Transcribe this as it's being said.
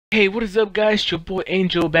Hey, what is up guys? It's your boy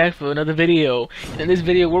Angel back for another video. In this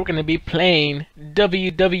video we're going to be playing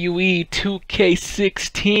WWE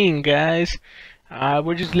 2K16 guys.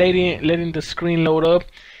 We're just letting the screen load up.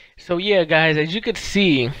 So yeah guys, as you can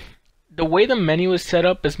see, the way the menu is set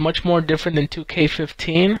up is much more different than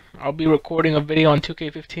 2K15. I'll be recording a video on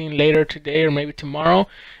 2K15 later today or maybe tomorrow.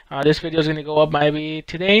 This video is going to go up maybe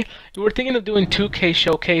today. We were thinking of doing 2K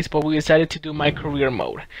Showcase, but we decided to do my career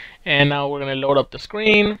mode. And now we're going to load up the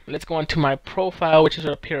screen. Let's go into my profile, which is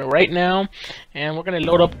up here right now. And we're going to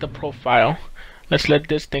load up the profile. Let's let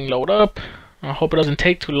this thing load up. I hope it doesn't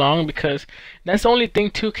take too long because that's the only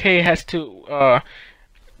thing 2K has to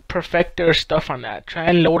perfect their stuff on that. Try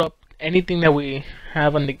and load up anything that we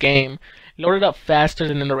have on the game. Load it up faster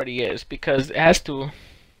than it already is because it has to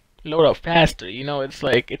load up faster. You know, it's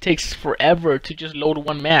like it takes forever to just load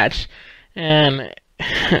one match, and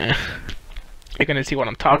you're gonna see what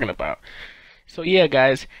I'm talking about. So yeah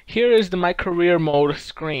guys, here is the my career mode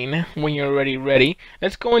screen when you're already ready.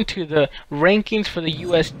 Let's go into the rankings for the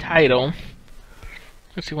US title.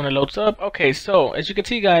 Let's see when it loads up. Okay, so as you can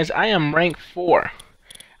see guys, I am rank 4.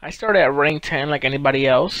 I started at rank 10 like anybody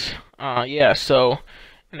else. Yeah, so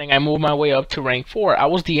and then I moved my way up to rank 4. I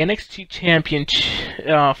was the NXT champion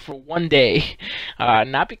for one day.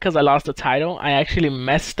 Not because I lost the title. I actually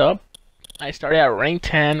messed up. I started at rank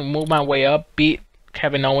 10, moved my way up, beat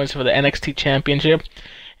Kevin Owens for the NXT championship.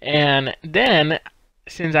 And then,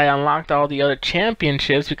 since I unlocked all the other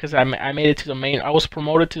championships, because I made it to the main, I was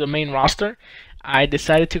promoted to the main roster, I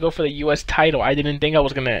decided to go for the US title. I didn't think I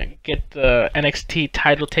was gonna get the NXT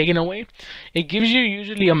title taken away. It gives you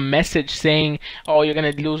usually a message saying, oh, you're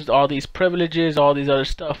gonna lose all these privileges, all these other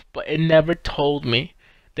stuff, but it never told me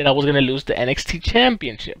that I was gonna lose the NXT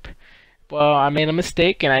championship. Well, I made a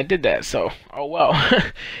mistake and I did that, so oh well.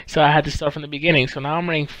 So I had to start from the beginning. So now I'm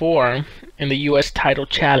rank 4 in the US title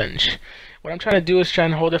challenge. What I'm trying to do is try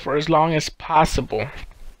and hold it for as long as possible,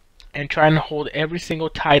 and try and hold every single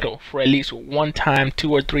title for at least one time, 2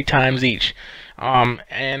 or 3 times each.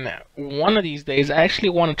 And one of these days, I actually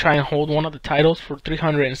want to try and hold one of the titles for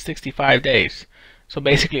 365 days. So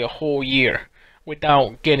basically a whole year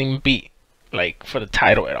without getting beat, like, for the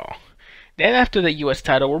title at all. Then after the US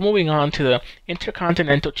title, we're moving on to the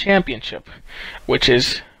Intercontinental Championship, which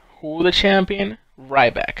is who the champion?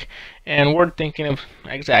 Ryback. And we're thinking of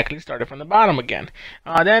exactly starting from the bottom again.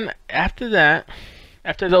 Then after that,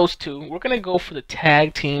 after those two, we're going to go for the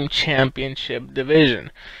Tag Team Championship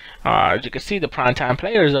division. As you can see, the primetime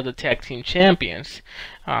players are the Tag Team Champions.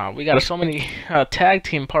 We got so many tag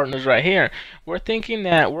team partners right here. We're thinking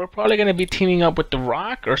that we're probably going to be teaming up with The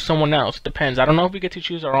Rock or someone else. Depends. I don't know if we get to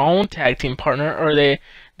choose our own tag team partner or the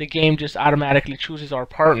game just automatically chooses our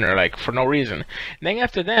partner, like, for no reason. And then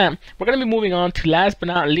after that, we're going to be moving on to, last but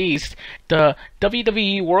not least, the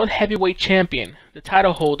WWE World Heavyweight Champion. The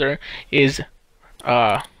title holder is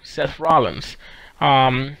Seth Rollins.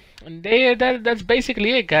 And that's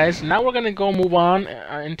basically it guys. Now we're gonna go move on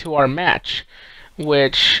into our match,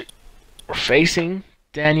 which we're facing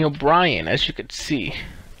Daniel Bryan, as you can see.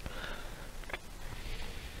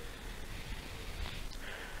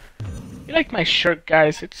 You like my shirt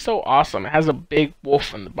guys? It's so awesome. It has a big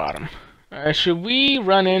wolf on the bottom. Should we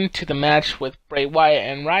run into the match with Bray Wyatt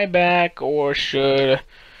and Ryback, or should,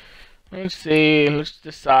 let's see, let's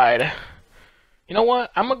decide. You know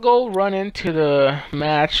what? I'm gonna go run into the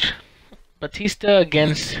match Batista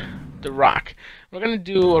against The Rock. We're gonna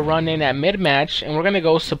do a run in at mid-match, and we're gonna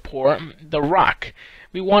go support The Rock.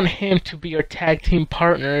 We want him to be our tag team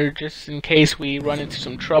partner, just in case we run into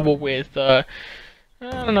some trouble with I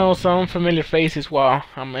don't know, some familiar faces while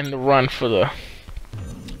I'm in the run for the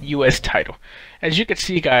US title. As you can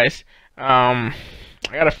see, guys, I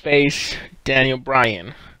gotta face Daniel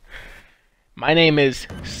Bryan. My name is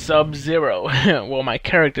Sub-Zero. Well, my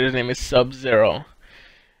character's name is Sub-Zero.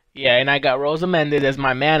 Yeah, and I got Rosa Mendez as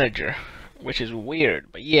my manager, which is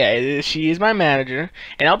weird. But yeah, she is my manager.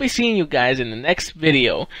 And I'll be seeing you guys in the next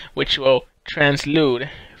video, which will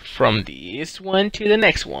translude from this one to the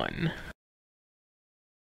next one.